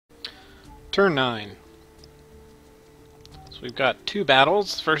Turn 9. So we've got two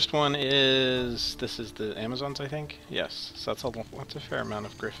battles. First one is... this is the Amazons, I think? Yes, so that's a fair amount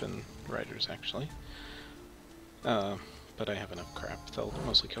of Griffin riders, actually. But I have enough crap. They'll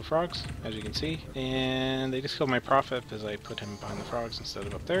mostly kill frogs, as you can see. And they just killed my prophet because I put him behind the frogs instead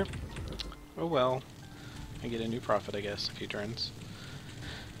of up there. Oh well. I get a new prophet, I guess, a few turns.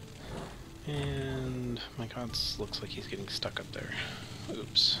 And my god looks like he's getting stuck up there.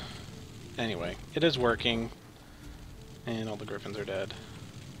 Oops. Anyway, it is working. And all the griffins are dead.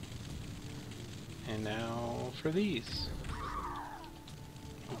 And now for these.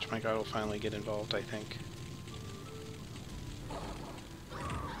 Which my god will finally get involved, I think.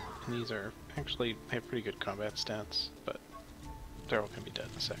 And these are actually, they have pretty good combat stats, but they're all going to be dead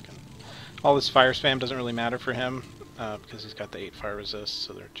in a second. All this fire spam doesn't really matter for him, because he's got the 8 fire resist,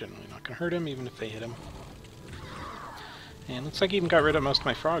 so they're generally not going to hurt him, even if they hit him. And looks like he even got rid of most of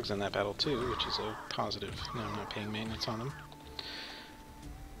my frogs in that battle too, which is a positive. Now I'm not paying maintenance on them.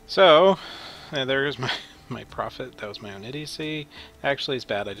 So, there's my prophet. That was my own idiocy. Actually, it's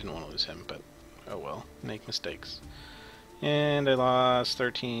bad. I didn't want to lose him, but oh well. Make mistakes. And I lost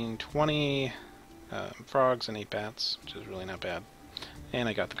 13, 20 frogs and 8 bats, which is really not bad. And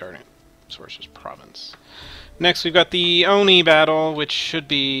I got the Garnet Sorcerer's Province. Next we've got the Oni battle, which should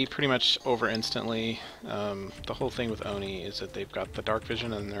be pretty much over instantly. The whole thing with Oni is that they've got the Dark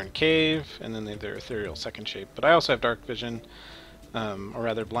Vision and they're in a cave, and then they have their Ethereal Second Shape. But I also have Dark Vision, or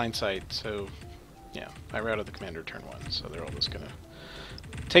rather Blind Sight, so yeah, I routed the commander turn 1, so they're all just going to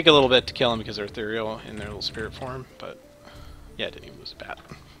take a little bit to kill them because they're ethereal in their little spirit form, but yeah, I didn't even lose a bat.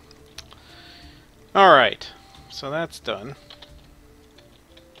 Alright, so that's done.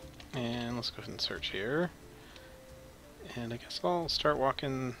 And let's go ahead and search here. And I guess I'll start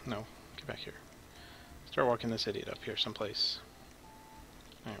walking... no, get back here. Start walking this idiot up here someplace.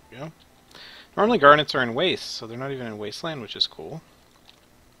 There we go. Normally garnets are in wastes, so they're not even in wasteland, which is cool.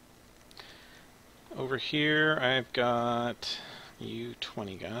 Over here I've got you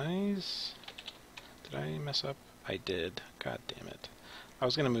 20 guys. Did I mess up? I did. God damn it. I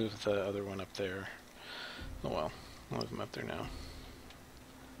was going to move the other one up there. Oh well, I'll move him up there now.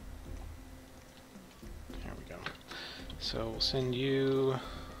 There we go. So we'll send you...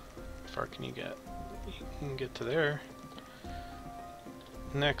 how far can you get? You can get to there.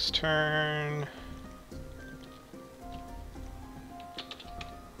 Next turn...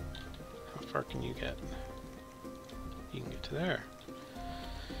 how far can you get? You can get to there.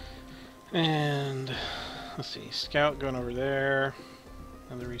 And... let's see, scout going over there,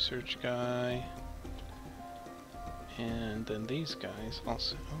 another research guy, and then these guys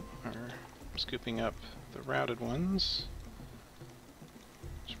also are scooping up the routed ones,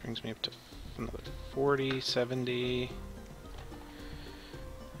 which brings me up to another 40, 70,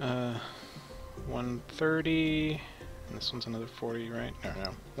 130, and this one's another 40, right?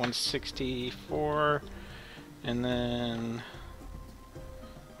 No, 164, and then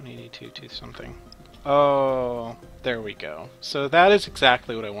 182 to something. Oh, there we go. So that is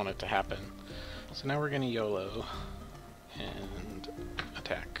exactly what I wanted to happen. So now we're going to YOLO and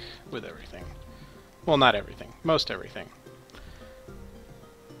attack with everything. Well, not everything. Most everything.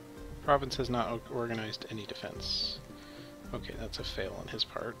 Province has not organized any defense. Okay, that's a fail on his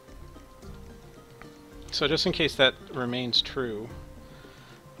part. So just in case that remains true,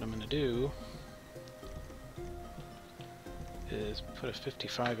 what I'm going to do is put a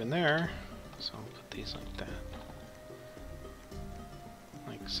 55 in there. So I'll put these like that.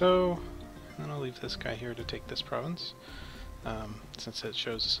 Like so. And then I'll leave this guy here to take this province, since it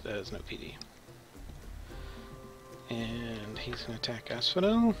shows as no PD. And he's going to attack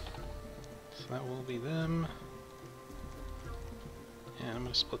Asphodel. So that will be them. And I'm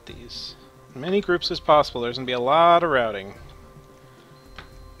going to split these in many groups as possible. There's going to be a lot of routing.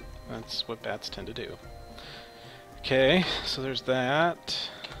 That's what bats tend to do. Okay, so there's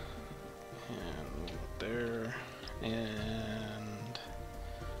that. And there. And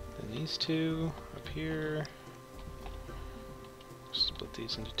then these two up here. Split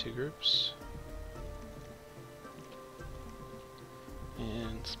these into 2 groups.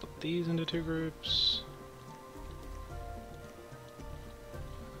 And split these into 2 groups.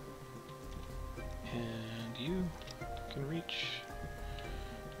 And you can reach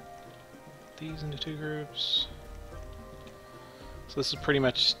these into 2 groups. So this is pretty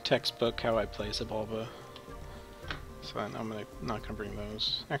much textbook how I play Zabalba. So I'm not gonna bring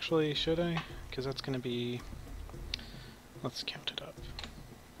those. Actually, should I? Because that's gonna be... let's count it up.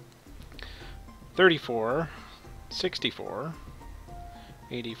 34, 64,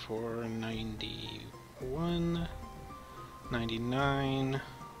 84, 91, 99,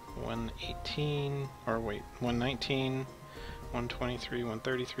 118, or wait, 119, 123,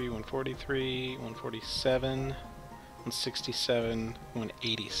 133, 143, 147, 167,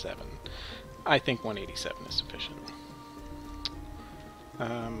 187. I think 187 is sufficient.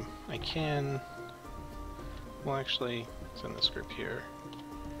 I can... Well, actually, send this group here,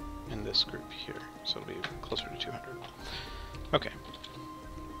 and this group here, so it'll be closer to 200. Okay.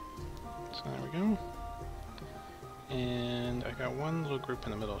 So there we go. And I got one little group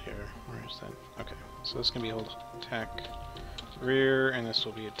in the middle here. Where is that? Okay, so this can be hold attack rear, and this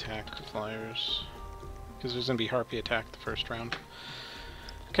will be attack flyers. Because there's going to be Harpy attack the first round.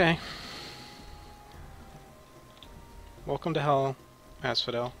 Okay. Welcome to hell,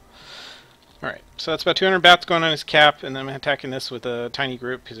 Asphodel. Alright, so that's about 200 bats going on his cap, and then I'm attacking this with a tiny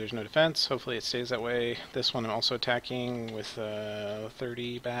group because there's no defense. Hopefully it stays that way. This one I'm also attacking with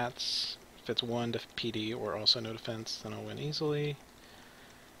 30 bats. If it's 1 to PD or also no defense, then I'll win easily.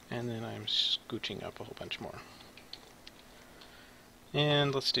 And then I'm scooching up a whole bunch more.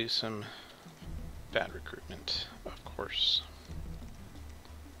 And let's do some bat recruitment, of course.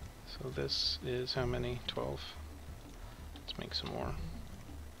 So this is how many? 12. Let's make some more.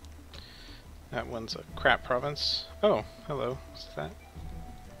 That one's a crap province. Oh, hello. What's that?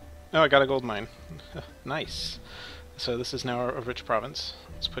 Oh, I got a gold mine. Nice. So this is now a rich province.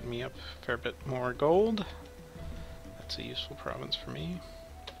 It's putting me up a fair bit more gold. That's a useful province for me.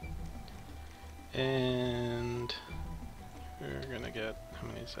 And we're gonna get... how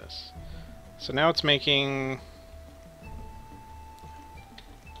many is this? So now it's making...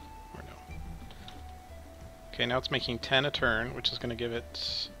 or no. Okay, now it's making 10 a turn, which is gonna give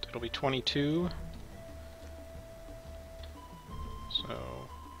it... it'll be 22. So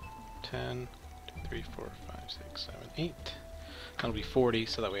 10, 2, 3, 4, 5, 6, 7, 8. That'll be 40,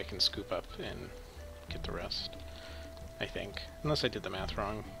 so that way I can scoop up and get the rest. I think. Unless I did the math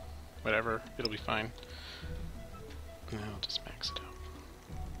wrong. Whatever, it'll be fine. Now I'll just max it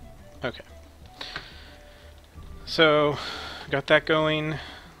out. Okay. So, got that going,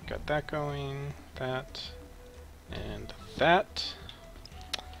 that, and that.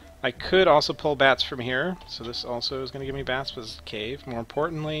 I could also pull bats from here, so this also is going to give me bats, but it's a cave. More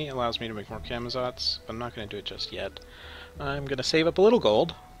importantly, it allows me to make more Camazots, but I'm not going to do it just yet. I'm going to save up a little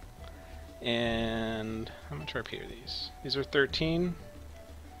gold, and how much RP are these? These are 13,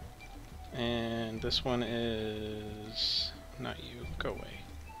 and this one is... not you, go away.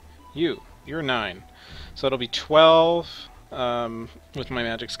 You're 9. So it'll be 12 with my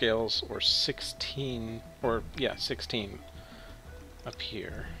magic scales, or 16, or yeah, 16 up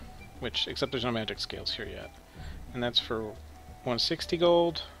here. Which, except there's no magic scales here yet. And that's for 160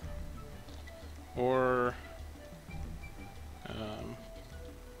 gold, or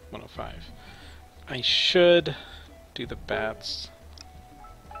 105. I should do the bats.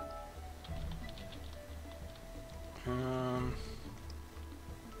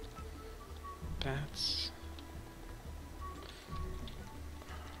 Bats.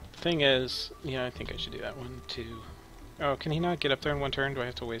 The thing is, yeah, I think I should do that. 1, 2... Oh, can he not get up there in one turn? Do I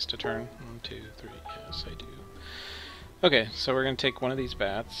have to waste a turn? 1, 2, 3. Yes, I do. Okay, so we're going to take one of these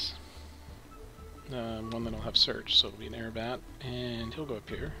bats. One that'll have search, so it'll be an air bat. And he'll go up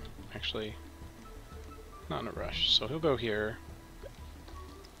here. Actually, not in a rush. So he'll go here.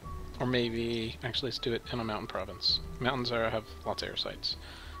 Or maybe... actually, let's do it in a mountain province. Mountains have lots of air sites.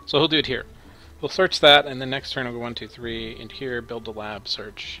 So he'll do it here. We'll search that, and then next turn I'll go 1, 2, 3 into here, build the lab,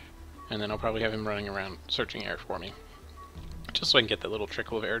 search. And then I'll probably have him running around searching air for me. Just so I can get that little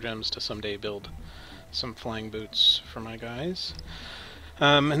trickle of air gems to someday build some flying boots for my guys.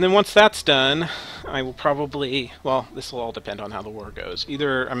 And then once that's done, I will probably... well, this will all depend on how the war goes.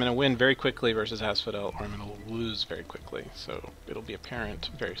 Either I'm going to win very quickly versus Asphodel, or I'm going to lose very quickly. So it'll be apparent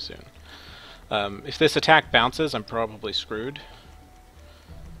very soon. If this attack bounces, I'm probably screwed.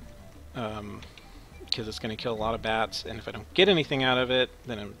 Because it's going to kill a lot of bats, and if I don't get anything out of it,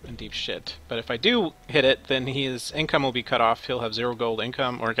 then I'm in deep shit. But if I do hit it, then his income will be cut off. He'll have 0 gold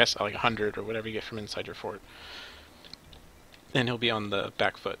income, or I guess like 100, or whatever you get from inside your fort. And he'll be on the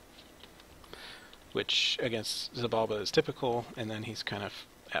back foot, which against Zabalba is typical, and then he's kind of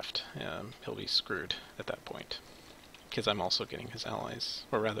effed. He'll be screwed at that point, because I'm also getting his allies,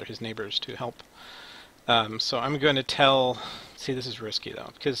 or rather his neighbors, to help. So I'm going to tell... see, this is risky, though,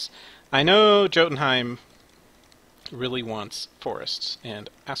 because I know Jotunheim really wants forests, and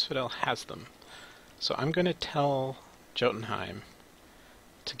Asphodel has them. So I'm going to tell Jotunheim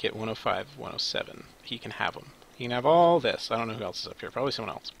to get 105, 107. He can have them. He can have all this. I don't know who else is up here. Probably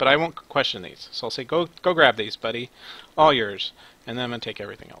someone else. But I won't question these. So I'll say, go grab these, buddy. All yours. And then I'm going to take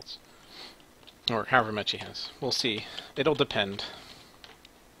everything else. Or however much he has. We'll see. It'll depend.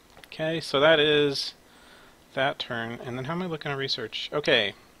 Okay, so that is that turn. And then how am I looking at research?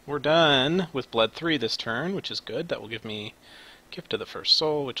 Okay, we're done with Blood 3 this turn, which is good. That will give me Gift of the First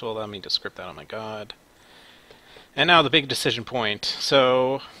Soul, which will allow me to script that on my god. And now the big decision point.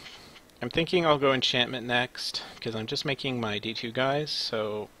 So I'm thinking I'll go Enchantment next, because I'm just making my D2 guys.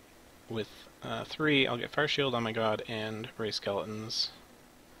 So with 3, I'll get Fire Shield on my god and Ray Skeletons,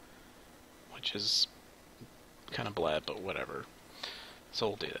 which is kind of bled, but whatever. So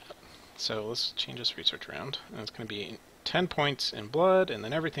we'll do that. So let's change this research around. And it's going to be 10 points in blood, and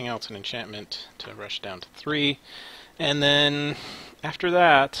then everything else in enchantment to rush down to 3. And then after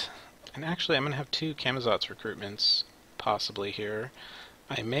that, and actually I'm going to have 2 Camazotz recruitments possibly here.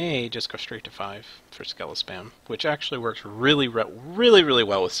 I may just go straight to 5 for Skelespam, which actually works really well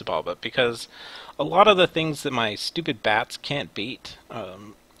with Sabalba, because a lot of the things that my stupid bats can't beat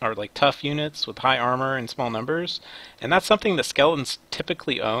are like tough units with high armor and small numbers, and that's something that skeletons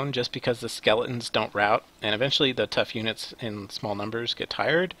typically own just because the skeletons don't rout, and eventually the tough units in small numbers get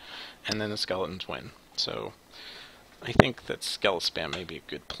tired, and then the skeletons win. So I think that Skelespam may be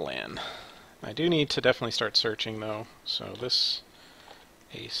a good plan. I do need to definitely start searching though, so this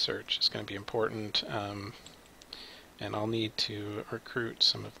a search is going to be important, and I'll need to recruit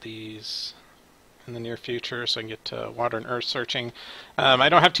some of these in the near future so I can get to water and earth searching. I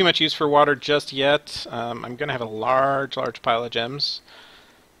don't have too much use for water just yet. I'm going to have a large pile of gems,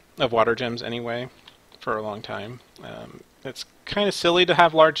 of water gems anyway, for a long time. It's kind of silly to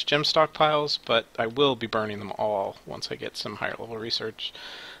have large gem stockpiles, but I will be burning them all once I get some higher level research,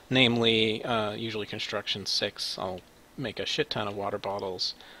 namely usually construction 6. I'll make a shit ton of water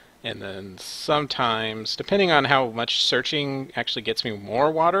bottles, and then sometimes, depending on how much searching actually gets me more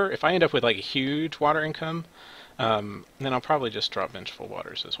water, if I end up with like a huge water income, then I'll probably just drop Vengeful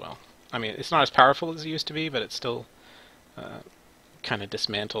Waters as well. I mean, it's not as powerful as it used to be, but it still kind of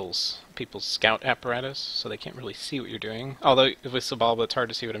dismantles people's scout apparatus, so they can't really see what you're doing. Although with Sabalba, it's hard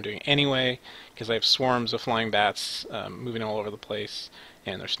to see what I'm doing anyway, because I have swarms of flying bats moving all over the place,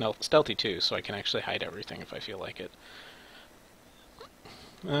 and they're stealthy too, so I can actually hide everything if I feel like it.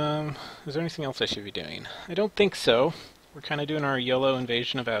 Is there anything else I should be doing? I don't think so. We're kind of doing our YOLO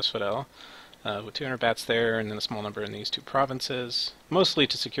invasion of Asphodel, with 200 bats there, and then a small number in these 2 provinces, mostly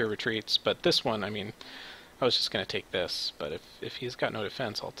to secure retreats, but this one, I mean, I was just going to take this, but if he's got no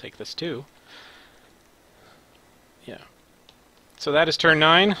defense, I'll take this too. Yeah. So that is turn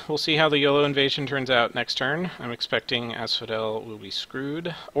 9. We'll see how the YOLO invasion turns out next turn. I'm expecting Asphodel will be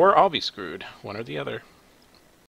screwed, or I'll be screwed, one or the other.